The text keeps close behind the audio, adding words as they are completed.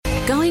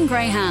Going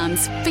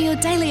Greyhounds for your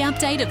daily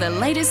update of the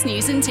latest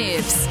news and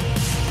tips.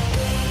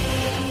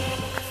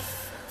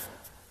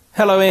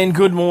 Hello and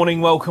good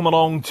morning. Welcome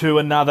along to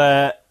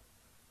another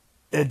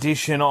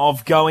edition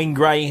of Going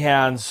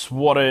Greyhounds.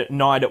 What a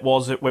night it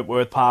was at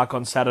Wentworth Park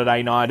on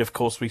Saturday night. Of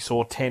course, we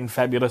saw 10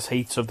 fabulous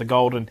heats of the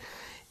Golden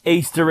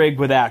Easter Egg.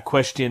 Without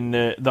question,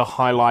 the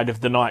highlight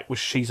of the night was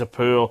She's a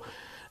Pearl.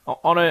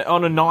 On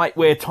a night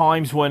where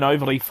times weren't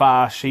overly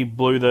fast, she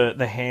blew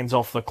the hands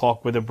off the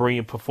clock with a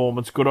brilliant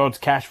performance. Good Odds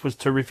Cash was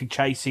terrific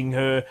chasing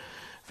her.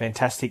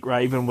 Fantastic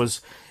Raven was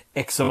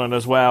excellent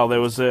as well.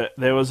 There was a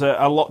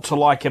lot to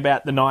like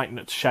about the night, and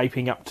it's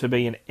shaping up to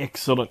be an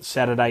excellent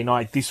Saturday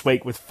night this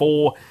week with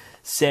 4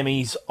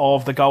 semis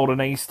of the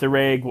Golden Easter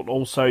Egg. We'll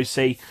also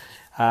see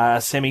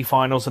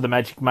semi-finals of the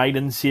Magic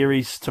Maiden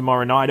Series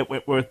tomorrow night at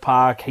Wentworth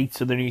Park, heats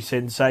of the New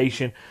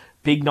Sensation,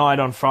 big night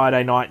on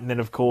Friday night, and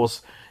then of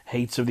course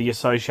heats of the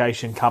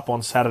Association Cup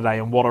on Saturday.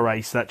 And what a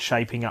race that's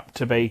shaping up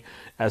to be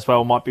as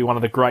well. Might be one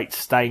of the great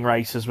staying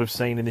races we've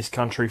seen in this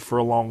country for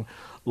a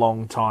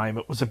long time.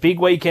 It was a big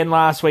weekend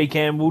last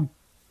weekend. We'll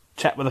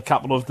chat with a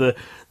couple of the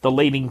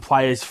leading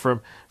players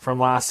from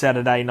last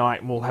Saturday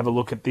night, and we'll have a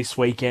look at this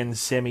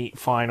weekend's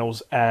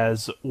semi-finals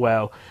as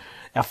well.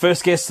 Our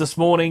first guest this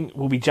morning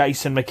will be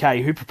Jason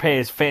McKay, who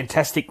prepares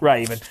Fantastic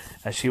Raven,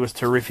 as she was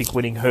terrific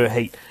winning her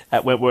heat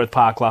at Wentworth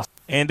Park last.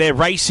 And they're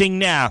racing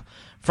now.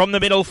 From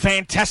the middle,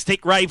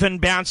 Fantastic Raven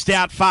bounced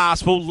out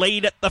fast. Will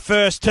lead at the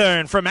first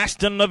turn from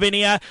Aston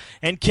Lavinia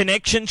and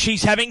Connection.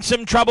 She's having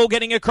some trouble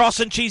getting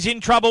across, and she's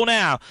in trouble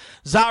now.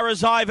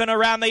 Zara's Ivan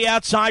around the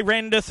outside.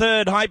 Render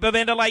third.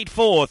 Hyperventilate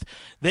fourth.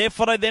 They're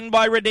followed then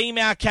by Redeem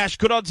Our Cash.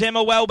 Good Odds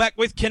Emma well back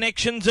with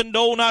Connections and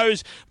All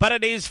Knows. But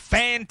it is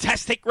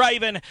Fantastic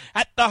Raven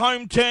at the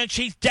home turn.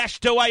 She's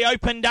dashed away,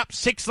 opened up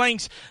 6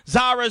 lengths.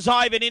 Zara's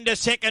Ivan into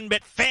second,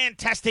 but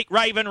Fantastic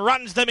Raven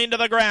runs them into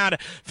the ground.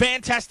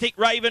 Fantastic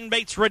Raven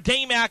beats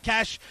Redeem Our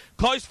Cash.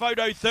 Close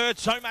photo third.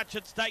 So much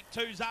at stake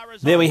too.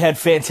 Zara's There we had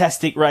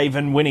Fantastic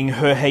Raven winning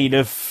her heat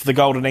of the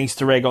Golden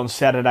Easter Egg on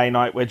Saturday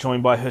night. We're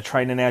joined by her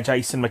trainer now,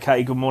 Jason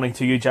McKay. Good morning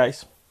to you,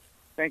 Jace.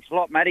 Thanks a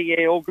lot, Matty.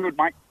 Yeah, all good,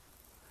 mate.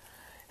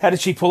 How did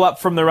she pull up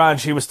from the run?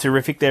 She was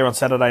terrific there on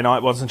Saturday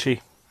night, wasn't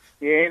she?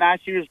 Yeah, no,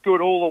 she was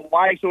good all the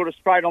way, sort of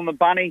straight on the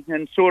bunny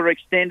and sort of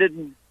extended.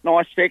 And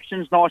nice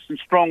sections, nice and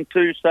strong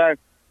too. So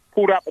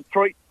pulled up a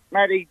treat,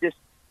 Matty, just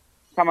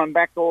coming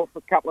back off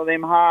a couple of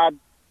them hard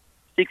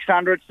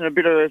 600s and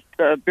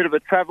a bit of a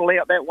travel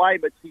out that way,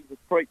 but she's a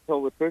treat, to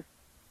tell the truth.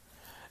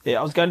 Yeah,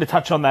 I was going to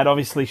touch on that.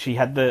 Obviously, she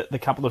had the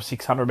couple of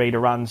 600-metre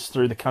runs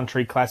through the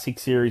Country Classic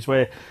Series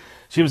where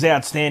she was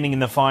outstanding in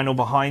the final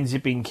behind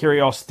Zipping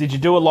Kyrgios. Did you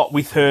do a lot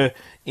with her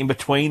in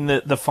between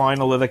the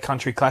final of the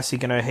Country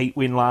Classic and her heat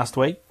win last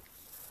week?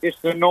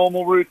 Just the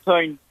normal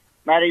routine,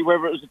 Matty,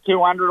 whether it was a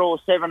 200 or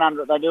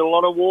 700. They did a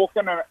lot of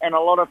walking and a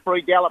lot of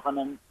free galloping,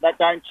 and that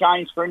don't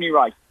change for any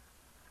race.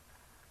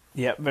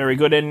 Yeah, very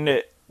good.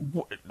 And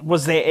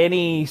was there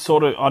any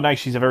sort of, I know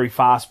she's a very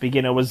fast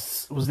beginner,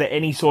 was there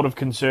any sort of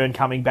concern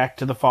coming back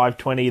to the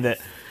 520 that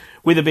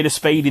with a bit of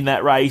speed in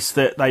that race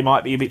that they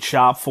might be a bit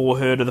sharp for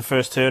her to the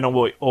first turn,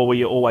 or were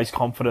you always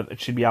confident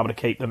that she'd be able to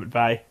keep them at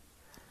bay?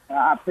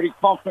 Pretty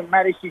confident,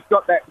 Matty. She's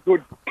got that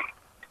good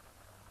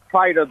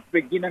play to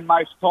beginning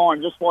most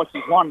times. That's why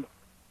she's won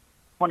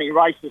 20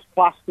 races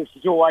plus, because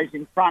she's always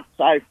in front.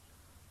 So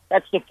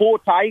that's the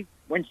forte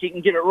when she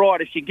can get it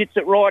right. If she gets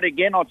it right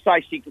again, I'd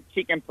say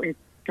she can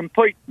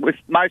compete with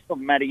most of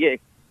them, Matty, yeah.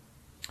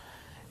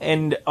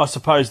 And I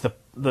suppose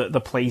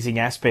the pleasing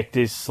aspect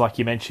is, like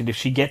you mentioned, if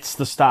she gets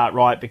the start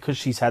right, because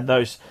she's had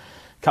those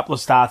couple of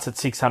starts at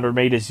 600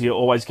 metres, you're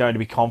always going to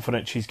be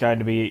confident she's going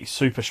to be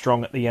super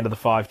strong at the end of the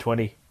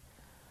 520.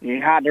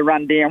 Yeah, hard to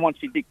run down once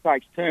she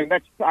dictates turn.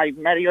 That's, hey,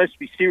 Matty, let's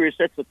be serious.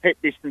 That's the pet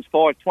distance,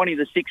 520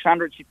 to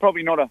 600. She's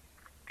probably not a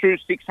true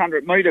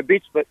 600-metre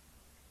bitch, but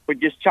we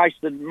just chased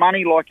the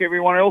money like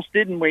everyone else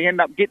did, and we end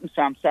up getting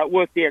some, so it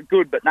worked out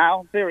good. But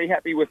no, I'm very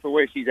happy with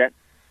where she's at.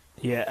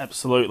 Yeah,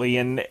 absolutely.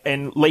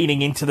 And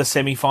leading into the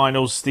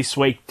semi-finals this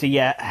week, do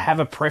you have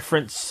a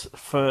preference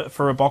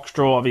for a box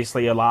draw?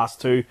 Obviously, her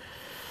last two,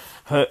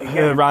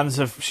 her runs,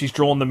 she's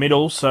drawn the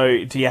middle,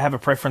 so do you have a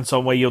preference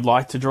on where you'd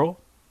like to draw?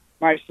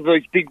 Most of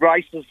these big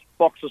races,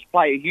 boxes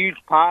play a huge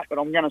part, but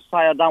I'm going to say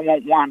I don't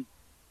want one.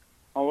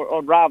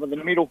 I'd rather the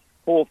middle,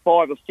 4,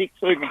 5 or 6,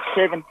 even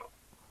 7.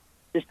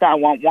 Just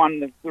don't want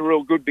one. The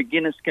real good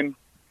beginners can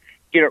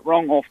get it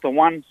wrong off the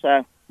one,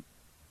 so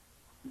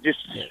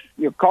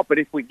you'll cop it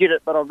if we get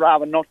it, but I'd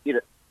rather not get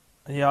it.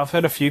 Yeah, I've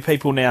heard a few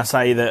people now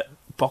say that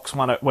box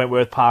 1 at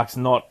Wentworth Park's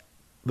not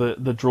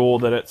the draw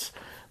that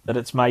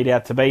it's made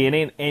out to be.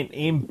 And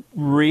in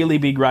really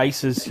big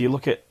races, you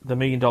look at the $1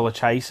 Million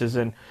Chasers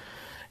and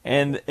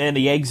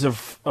the eggs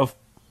of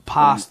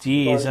past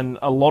years, and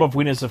a lot of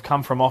winners have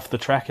come from off the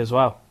track as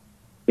well.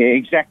 Yeah,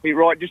 exactly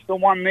right. Just the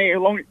one there.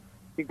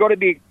 You've got to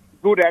be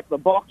good at the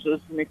boxes,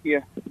 and if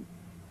you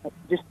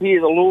just hear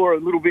the lure a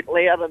little bit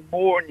louder and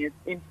more and you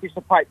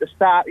anticipate the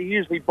start, you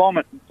usually bomb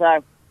it. And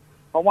so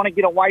I want to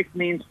get away from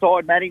the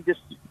inside, Matty, just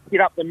get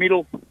up the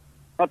middle,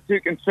 not too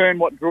concerned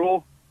what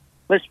draw.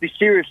 let's be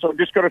serious. I've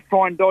just got to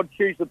try and dodge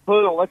Choose the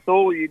Pearl. That's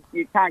all. You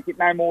can't get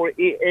no more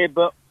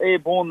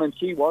airborne than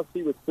she was.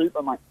 She was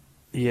super, mate.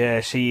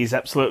 Yeah, she is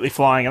absolutely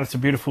flying, and that's a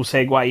beautiful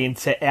segue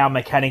into Our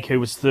Mechanic, who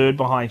was third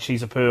behind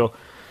She's a Pearl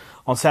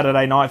on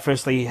Saturday night.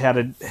 Firstly, how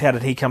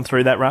did he come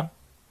through that run?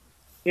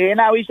 Yeah,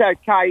 no, he's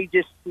okay.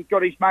 He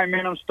got his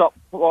momentum stopped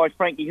by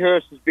Frankie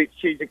Hurst's bitch.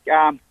 She's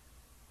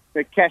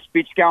the cash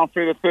bitch going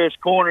through the first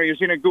corner. He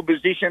was in a good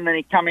position, then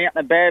he come out in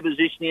a bad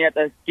position. He had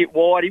to get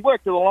wide. He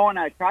worked to the line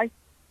okay,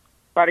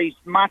 but he's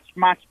much,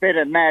 much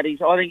better than that.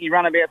 I think he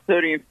ran about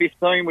 30 and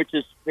 15, which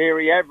is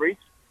very average.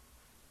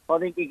 I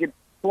think he could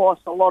slice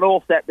a lot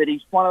off that, but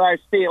he's one of those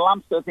fair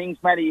lumps of things,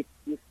 Matty.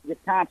 You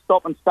can't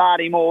stop and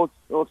start him, or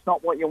it's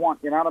not what you want,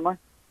 you know what I mean?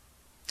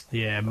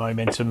 Yeah,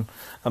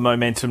 a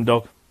momentum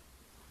dog.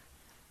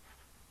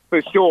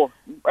 For sure.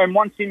 And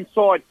once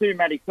inside too,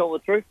 Matty, tell the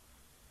truth.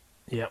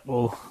 Yeah,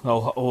 well,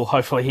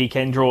 hopefully he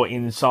can draw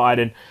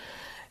inside,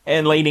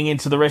 and leading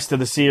into the rest of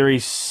the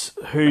series,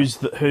 who's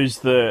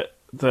the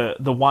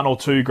one or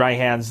two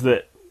greyhounds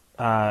that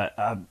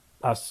are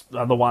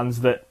the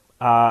ones that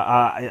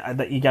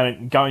that you're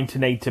going to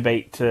need to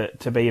beat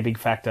to be a big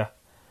factor?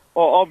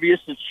 Well, obvious,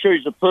 it's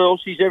Choose the Pearl.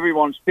 She's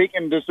everyone's pick,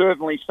 and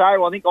deservedly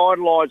so. I think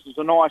Idolise is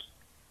a nice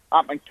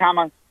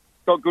up-and-comer.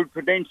 Got good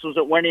credentials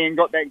at Wenny and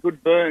got that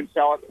good burn,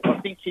 so I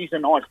think she's a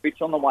nice bitch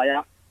on the way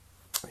up.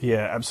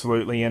 Yeah,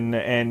 absolutely,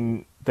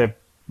 and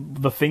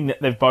the thing that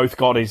they've both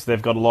got is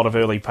they've got a lot of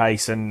early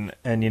pace, and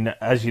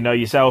as you know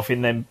yourself,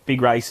 in them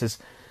big races,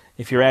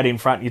 if you're out in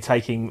front, you're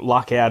taking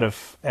luck out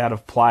of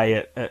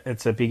play.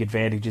 It's a big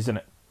advantage, isn't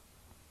it?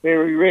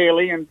 Very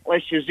rarely,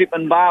 unless you're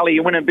zipping barley,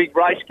 you win a big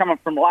race coming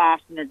from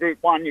last in a Group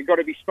 1, you've got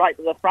to be straight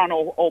to the front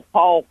or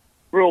pole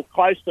real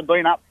close to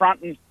being up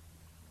front, and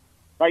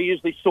they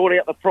usually sort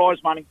out the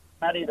prize money,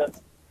 Matty,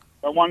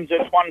 the ones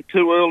that won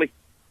too early.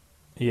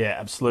 Yeah,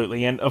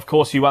 absolutely. And, of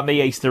course, you won the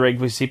Easter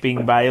egg with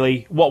Zipping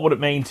Bailey. What would it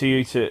mean to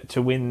you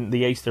to win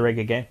the Easter egg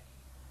again?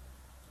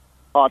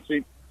 Oh, it's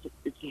a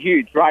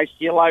huge race,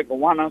 your local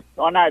one.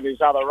 I know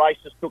there's other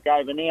races took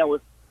over now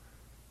with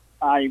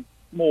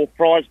more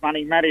prize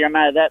money, Matty, I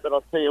know that, but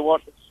I'll tell you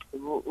what, it's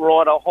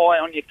right high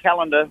on your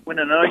calendar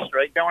winning an Easter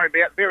egg. Don't worry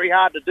about it. Very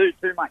hard to do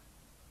too, mate.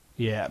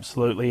 Yeah,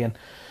 absolutely. And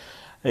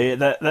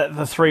the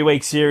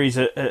 3-week series,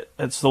 it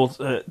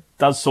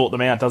does sort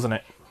them out, doesn't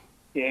it?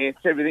 Yeah, it's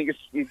everything.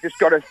 You've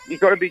got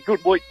to be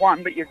good week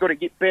 1, but you've got to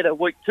get better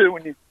week 2,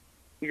 and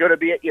you've got to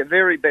be at your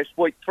very best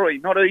week 3.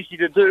 Not easy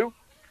to do,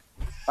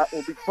 but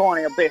we'll be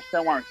trying our best,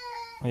 don't worry.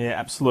 Yeah,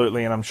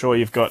 absolutely, and I'm sure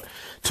you've got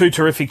 2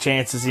 terrific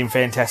chances in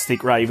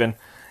Fantastic Raven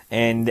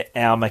and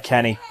Our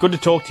Mechanic. Good to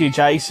talk to you,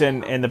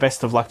 Jason, and the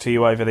best of luck to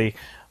you over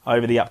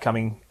the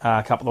upcoming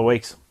couple of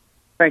weeks.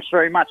 Thanks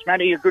very much,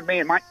 Matty. You're a good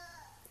man, mate.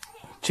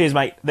 Cheers,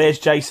 mate. There's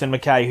Jason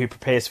McKay, who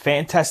prepares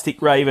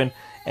Fantastic Raven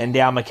and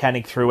Our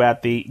Mechanic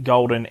throughout the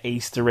Golden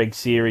Easter Egg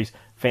Series.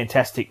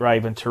 Fantastic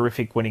Raven,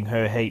 terrific winning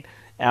her heat.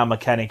 Our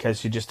Mechanic,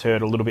 as you just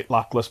heard, a little bit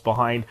luckless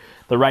behind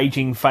the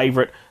raging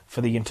favourite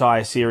for the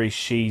entire series,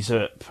 She's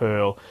a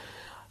Pearl.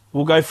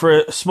 We'll go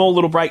for a small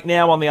little break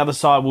now. On the other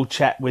side, we'll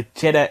chat with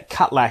Jeddah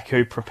Cutlack,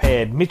 who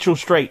prepared Mitchell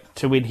Street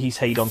to win his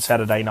heat on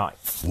Saturday night.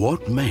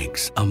 What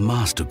makes a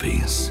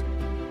masterpiece?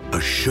 A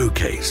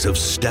showcase of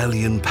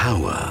stallion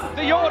power.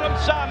 The autumn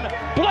sun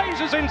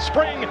blazes in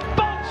spring,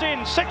 bolts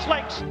in 6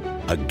 lengths.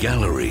 A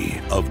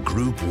gallery of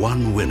Group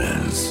 1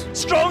 winners.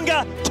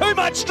 Stronger, too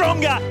much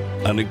stronger.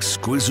 An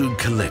exquisite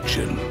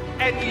collection.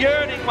 And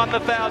Yearning won the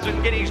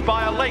 1,000 guineas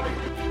by a length.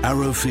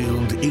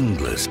 Arrowfield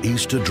Inglis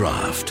Easter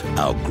Draft,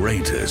 our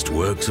greatest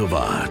works of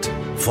art.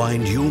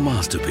 Find your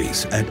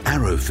masterpiece at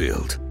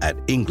Arrowfield at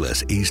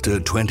Inglis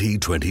Easter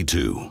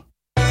 2022.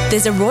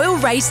 There's a Royal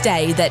Race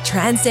Day that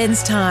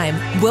transcends time.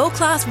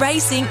 World-class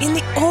racing in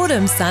the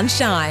autumn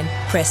sunshine.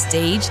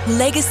 Prestige,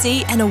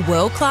 legacy and a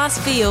world-class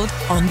field.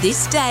 On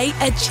this day,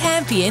 a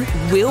champion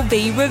will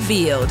be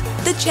revealed.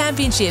 The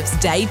Championships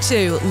Day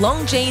 2,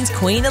 Longines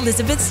Queen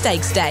Elizabeth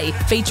Stakes Day,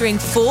 featuring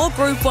 4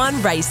 Group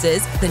 1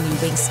 races, the new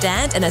wing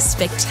stand and a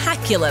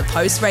spectacular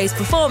post-race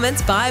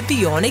performance by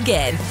Bjorn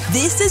Again.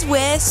 This is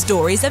where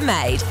stories are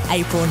made.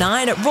 April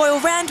 9 at Royal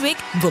Randwick.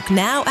 Book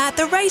now at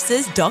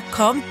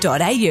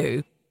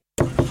theraces.com.au.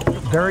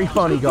 Very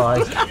funny,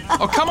 guys.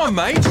 Oh, come on,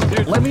 mate.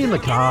 Let me in the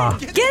car.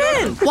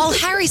 Get in! While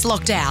Harry's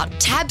locked out,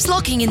 Tab's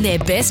locking in their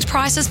best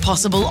prices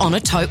possible on a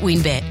tote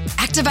win bet.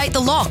 Activate the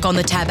lock on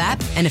the Tab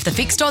app, and if the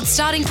fixed odds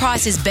starting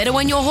price is better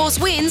when your horse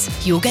wins,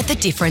 you'll get the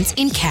difference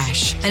in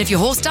cash. And if your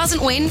horse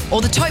doesn't win,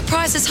 or the tote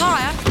price is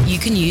higher, you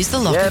can use the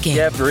lock again.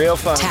 Yep, real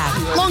fun.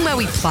 Tab, long may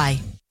we play.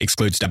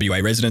 Excludes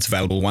WA residents.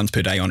 Available once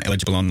per day on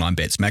eligible online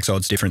bets. Max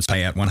odds difference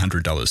payout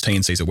 $100.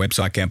 TNC's a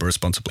website. Gamble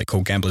responsibly.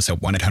 Call Gamblers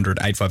Help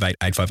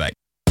 1-800-858-858.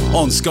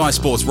 On Sky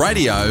Sports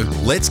Radio,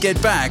 let's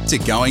get back to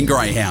Going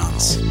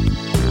Greyhounds.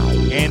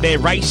 And they're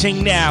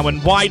racing now,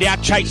 and wide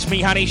out Chase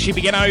Me Honey. She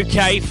began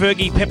okay.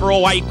 Fergie Pepper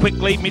away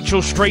quickly.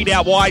 Mitchell Street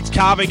out wide's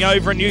carving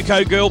over, and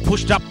Yuko Girl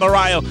pushed up the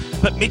rail.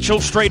 But Mitchell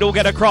Street will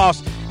get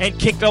across. and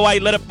kicked away,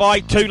 led it by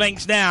 2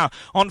 lengths now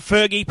on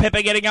Fergie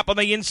Pepper getting up on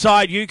the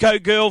inside.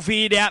 Yuko Girl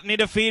veered out and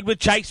interfered with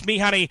Chase Me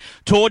Honey.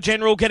 Tour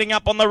General getting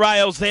up on the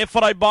rails there,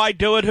 followed by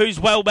Do It, who's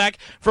well back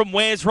from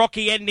Where's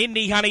Rocky and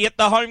Indy Honey at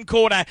the home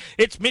corner.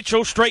 It's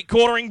Mitchell Street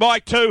quartering by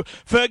 2.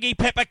 Fergie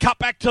Pepper cut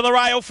back to the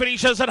rail,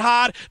 finishes it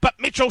hard, but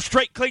Mitchell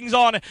Street clings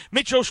on.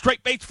 Mitchell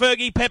Street beats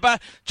Fergie Pepper.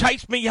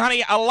 Chase Me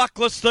Honey, a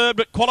luckless third,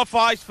 but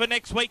qualifies for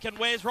next week. And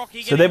Where's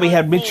Rocky? So then we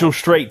had Mitchell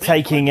Street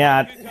taking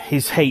out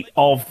his heat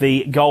of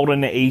the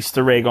Golden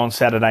Easter egg on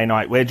Saturday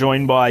night. We're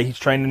joined by his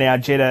trainer now,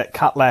 Jetta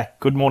Cutler.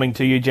 Good morning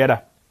to you,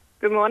 Jetta.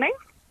 Good morning.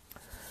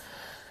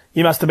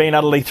 You must have been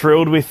utterly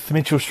thrilled with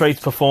Mitchell Street's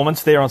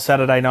performance there on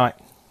Saturday night.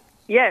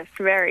 Yes,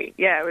 very.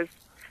 Yeah, it was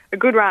a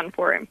good run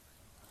for him.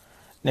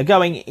 Now,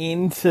 going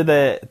into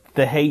the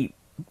heat,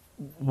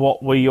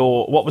 what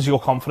was your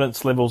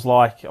confidence levels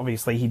like?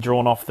 Obviously, he'd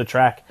drawn off the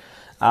track.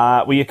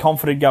 Were you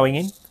confident going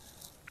in?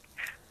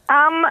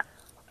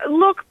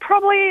 Look,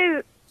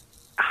 probably,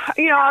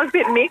 I was a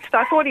bit mixed.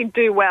 I thought he'd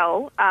do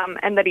well,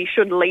 and that he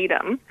should lead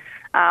him.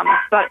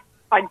 But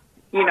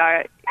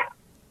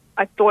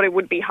I thought it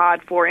would be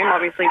hard for him.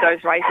 Obviously,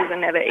 those races are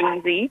never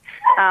easy.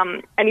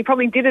 And he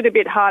probably did it a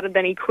bit harder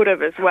than he could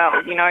have as well.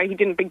 He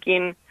didn't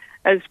begin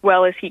as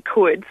well as he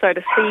could. So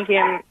to see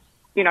him,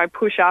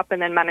 push up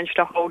and then manage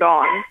to hold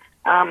on,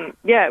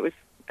 it was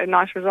a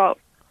nice result.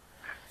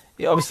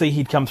 Yeah, obviously,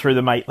 he'd come through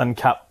the Maitland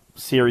Cup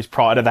series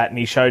prior to that, and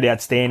he showed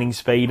outstanding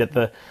speed at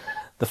the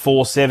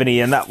 470,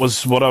 and that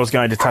was what I was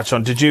going to touch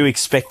on. Did you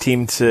expect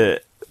him to...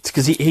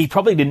 Because he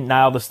probably didn't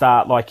nail the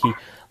start like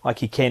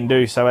he can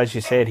do. So as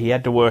you said, he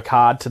had to work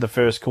hard to the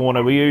first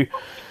corner. Were you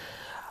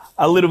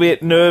a little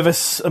bit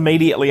nervous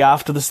immediately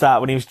after the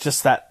start when he was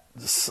just that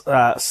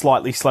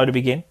slightly slow to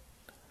begin?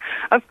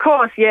 Of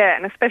course, yeah,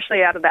 and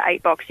especially out of the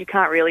 8 box, you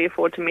can't really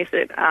afford to miss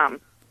it,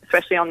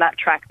 especially on that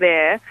track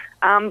there.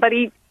 But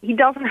he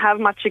doesn't have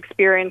much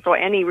experience or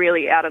any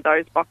really out of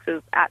those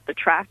boxes at the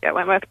track at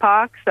Wentworth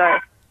Park. So,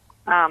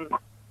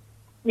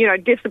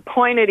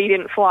 disappointed he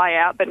didn't fly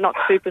out, but not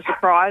super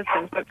surprised,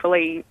 and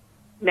hopefully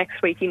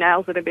next week he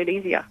nails it a bit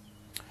easier.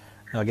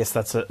 I guess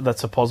that's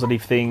a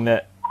positive thing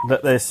that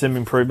there's some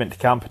improvement to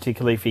come,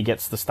 particularly if he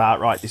gets the start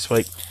right this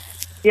week.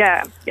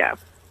 Yeah.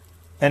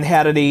 And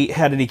how did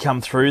he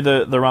come through?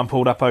 The run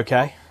pulled up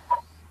okay?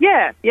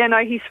 Yeah,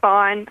 no, he's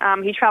fine.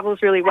 He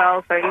travels really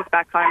well, so he's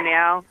back home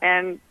now.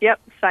 And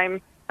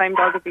same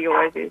dog as he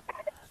always is.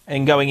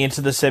 And going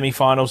into the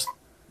semi-finals,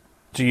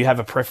 do you have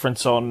a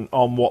preference on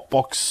what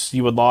box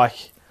you would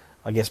like?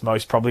 I guess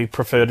most probably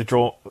prefer to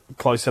draw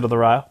closer to the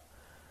rail.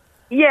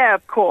 Yeah,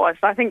 of course.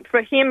 I think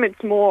for him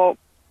it's more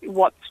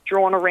what's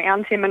drawn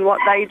around him and what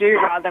they do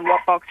rather than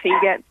what box he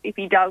gets. If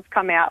he does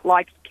come out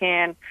like he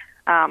can,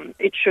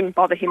 it shouldn't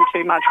bother him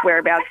too much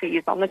whereabouts he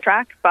is on the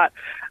track. But,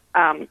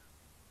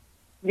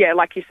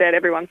 like you said,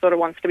 everyone sort of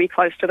wants to be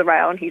close to the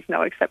rail, and he's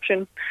no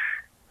exception.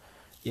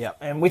 Yeah,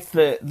 and with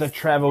the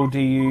travel, do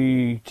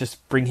you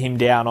just bring him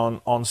down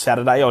on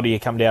Saturday, or do you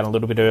come down a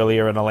little bit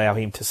earlier and allow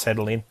him to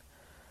settle in?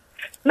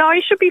 No,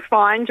 he should be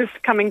fine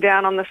just coming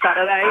down on the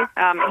Saturday.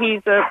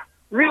 He's a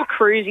real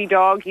cruisy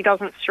dog. He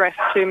doesn't stress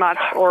too much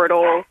or at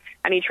all,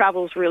 and he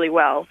travels really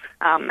well.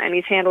 And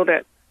he's handled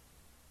it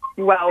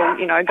well,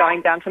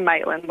 going down to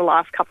Maitland the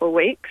last couple of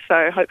weeks.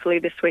 So hopefully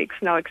this week's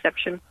no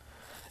exception.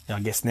 I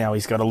guess now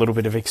he's got a little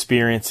bit of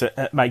experience.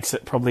 It makes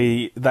it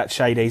probably that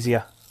shade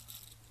easier.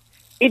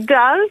 It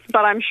does,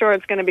 but I'm sure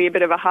it's going to be a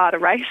bit of a harder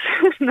race.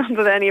 Not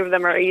that any of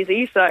them are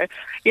easy. So,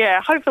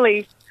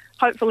 hopefully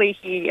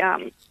he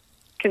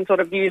can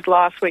sort of use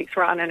last week's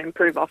run and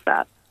improve off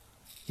that.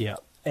 Yeah,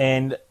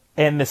 and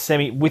the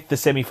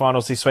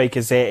semi-finals this week,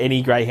 is there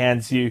any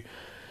greyhounds you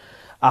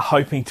are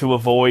hoping to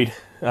avoid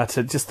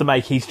to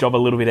make his job a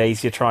little bit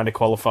easier trying to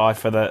qualify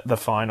for the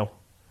final?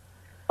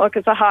 Look,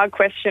 it's a hard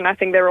question. I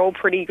think they're all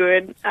pretty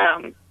good.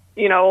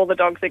 All the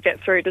dogs that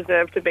get through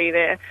deserve to be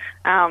there.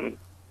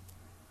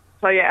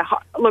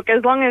 Look,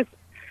 as long as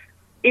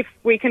if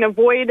we can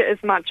avoid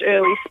as much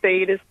early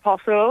speed as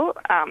possible,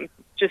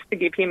 just to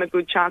give him a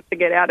good chance to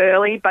get out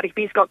early. But if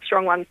he's got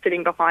strong ones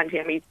sitting behind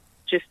him, he's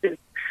just as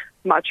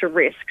much a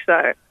risk.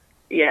 So,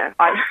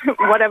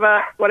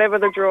 whatever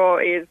the draw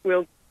is,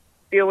 we'll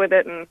deal with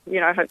it and,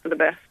 hope for the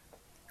best.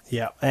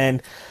 Yeah,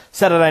 and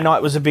Saturday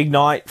night was a big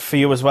night for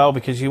you as well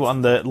because you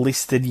won the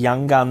listed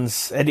Young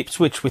Guns at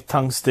Ipswich with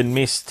Tungsten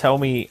Mist. Tell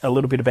me a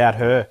little bit about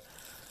her.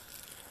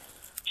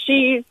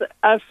 She's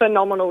a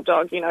phenomenal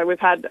dog. We've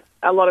had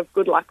a lot of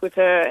good luck with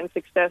her and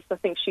success. I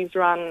think she's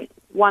won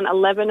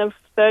 11 of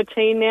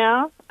 13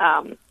 now.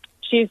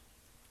 She's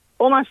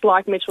almost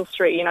like Mitchell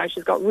Street.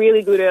 She's got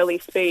really good early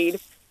speed,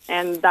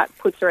 and that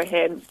puts her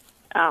ahead.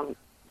 In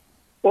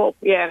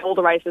all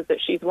the races that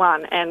she's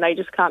won, and they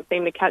just can't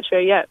seem to catch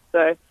her yet.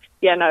 So,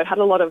 had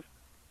a lot of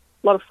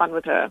fun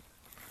with her.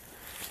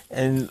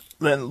 And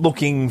then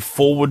looking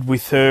forward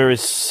with her,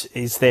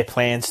 is there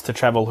plans to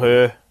travel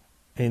her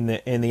in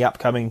the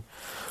upcoming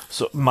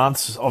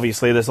months?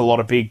 Obviously, there's a lot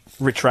of big,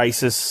 rich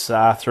races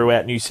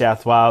throughout New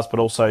South Wales, but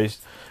also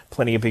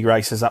plenty of big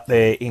races up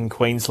there in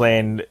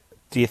Queensland.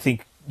 Do you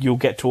think you'll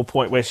get to a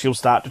point where she'll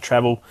start to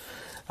travel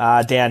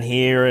down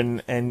here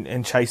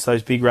and chase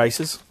those big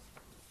races?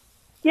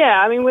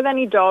 Yeah, I mean, with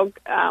any dog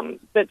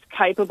that's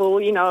capable,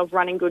 of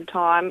running good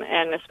time,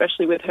 and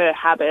especially with her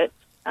habit,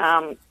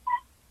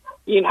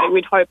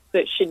 we'd hope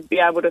that she'd be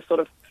able to sort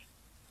of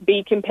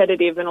be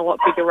competitive in a lot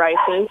bigger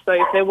races. So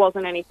if there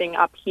wasn't anything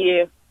up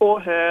here for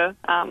her,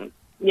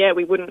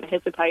 we wouldn't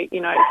hesitate,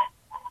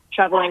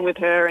 travelling with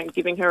her and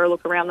giving her a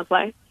look around the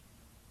place.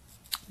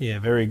 Yeah,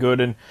 very good.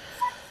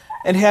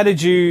 And how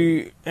did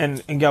you,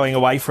 and going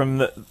away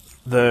from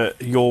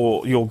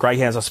your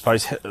greyhounds, I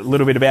suppose, a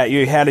little bit about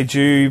you, how did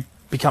you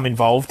become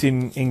involved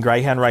in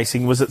greyhound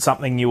racing? Was it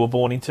something you were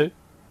born into?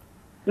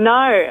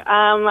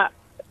 No.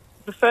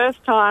 The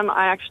first time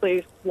I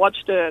actually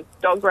watched a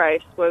dog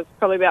race was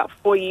probably about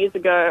 4 years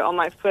ago on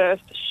my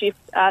first shift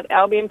at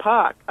Albion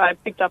Park. I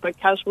picked up a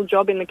casual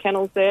job in the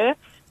kennels there,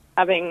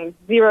 having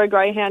zero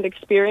greyhound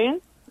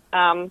experience.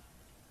 And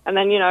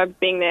then,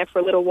 being there for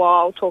a little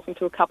while, talking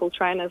to a couple of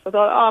trainers, I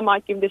thought, I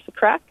might give this a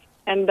crack.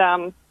 And,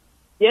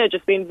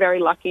 just been very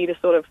lucky to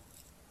sort of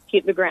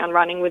hit the ground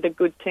running with a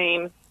good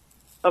team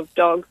of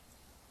dogs,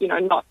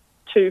 not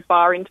too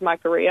far into my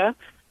career.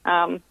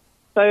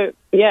 So,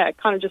 it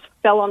kind of just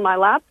fell on my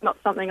lap. Not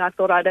something I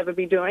thought I'd ever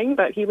be doing,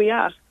 but here we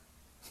are.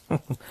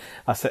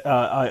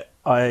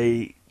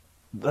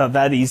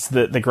 That is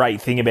the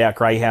great thing about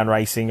greyhound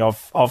racing.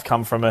 I've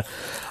come from a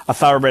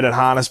thoroughbred and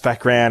harness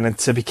background, and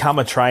to become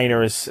a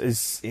trainer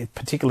is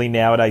particularly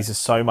nowadays is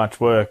so much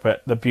work.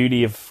 But the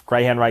beauty of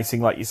greyhound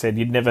racing, like you said,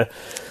 you'd never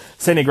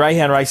seen a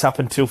greyhound race up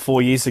until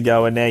 4 years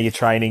ago, and now you're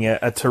training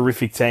a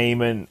terrific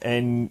team,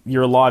 and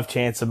you're a live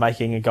chance of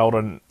making a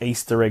golden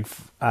Easter egg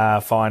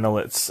final.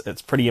 It's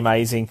pretty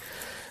amazing,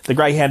 the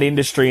greyhound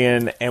industry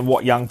and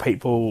what young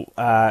people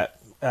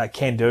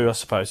can do, I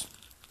suppose.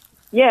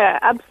 Yeah,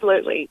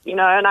 absolutely. And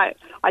I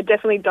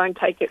definitely don't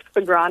take it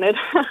for granted.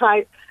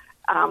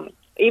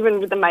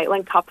 Even with the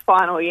Maitland Cup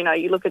final,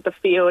 you look at the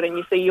field and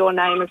you see your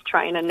name as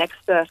trainer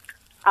next to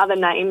other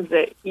names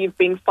that you've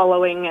been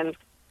following and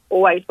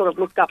always sort of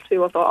looked up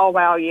to. I thought, oh,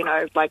 wow,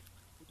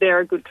 they're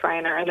a good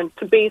trainer. And then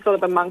to be sort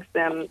of amongst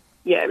them,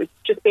 it's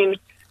just been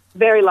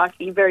very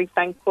lucky, very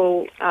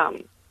thankful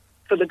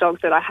for the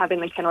dogs that I have in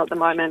the kennel at the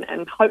moment,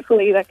 and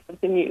hopefully that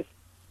continues.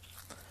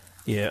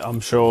 Yeah, I'm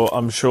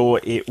sure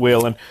it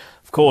will. And,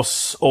 of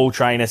course, all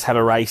trainers have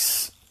a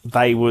race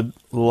they would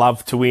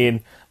love to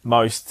win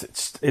most.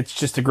 It's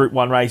just a Group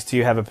 1 race. Do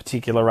you have a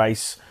particular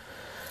race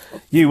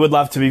you would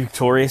love to be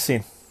victorious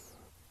in?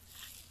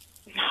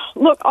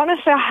 Look,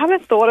 honestly, I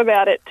haven't thought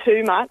about it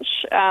too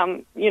much.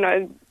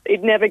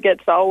 It never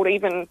gets old.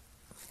 Even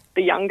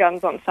the young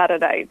guns on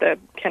Saturday, the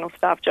kennel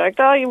staff joked,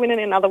 oh, you're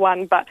winning another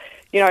one. But,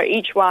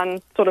 each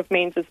one sort of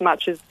means as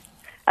much as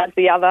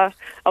the other.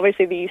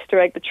 Obviously, the Easter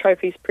egg, the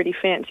trophy's pretty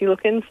fancy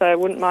looking, so I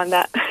wouldn't mind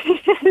that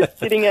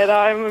sitting at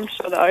home. I'm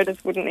sure the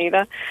Otis wouldn't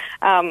either.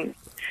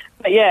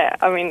 But, yeah,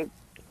 I mean,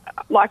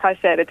 like I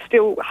said, it's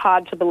still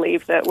hard to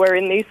believe that we're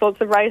in these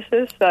sorts of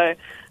races, so I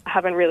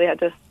haven't really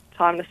had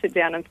time to sit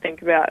down and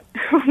think about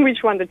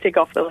which one to tick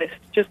off the list.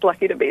 Just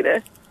lucky to be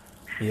there.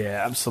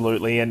 Yeah,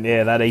 absolutely. And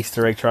yeah, that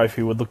Easter egg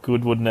trophy would look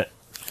good, wouldn't it?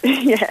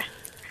 Yeah.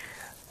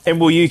 And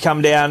will you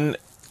come down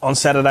on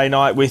Saturday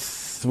night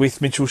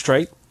with Mitchell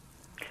Street?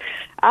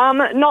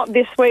 Not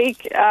this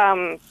week.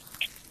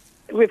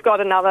 We've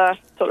got another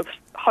sort of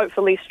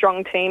hopefully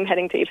strong team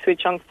heading to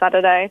Ipswich on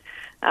Saturday.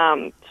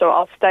 So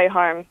I'll stay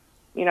home,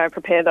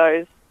 prepare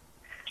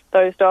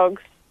those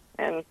dogs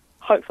and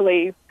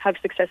hopefully have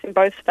success in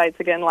both states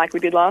again like we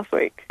did last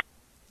week.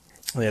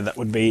 Yeah, that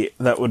would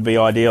be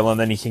ideal, and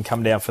then you can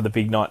come down for the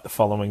big night the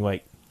following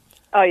week.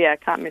 Oh yeah,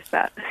 can't miss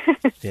that.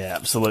 Yeah,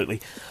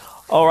 absolutely.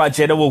 All right,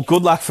 Jetta, well,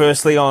 good luck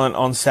firstly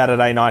on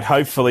Saturday night.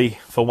 Hopefully,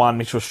 for one,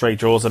 Mitchell Street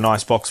draws a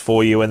nice box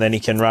for you, and then he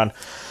can run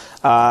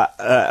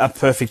a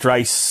perfect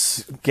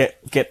race,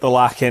 get the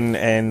luck,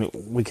 and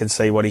we can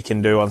see what he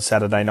can do on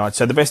Saturday night.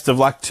 So the best of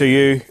luck to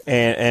you,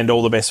 and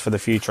all the best for the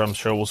future. I'm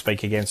sure we'll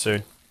speak again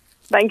soon.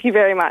 Thank you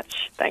very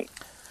much. Thanks.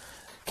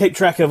 Keep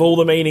track of all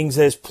the meetings.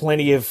 There's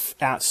plenty of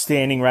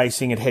outstanding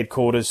racing at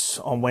headquarters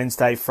on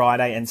Wednesday,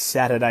 Friday and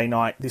Saturday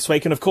night this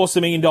week. And, of course, the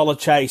 $1 Million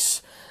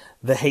Chase,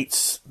 the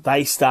heats,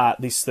 they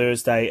start this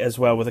Thursday as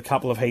well, with a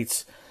couple of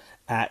heats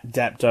at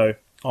Dapto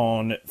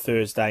on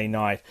Thursday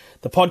night.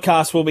 The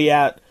podcast will be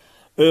out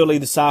early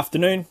this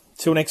afternoon.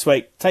 Till next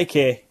week, take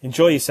care,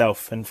 enjoy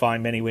yourself, and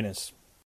find many winners.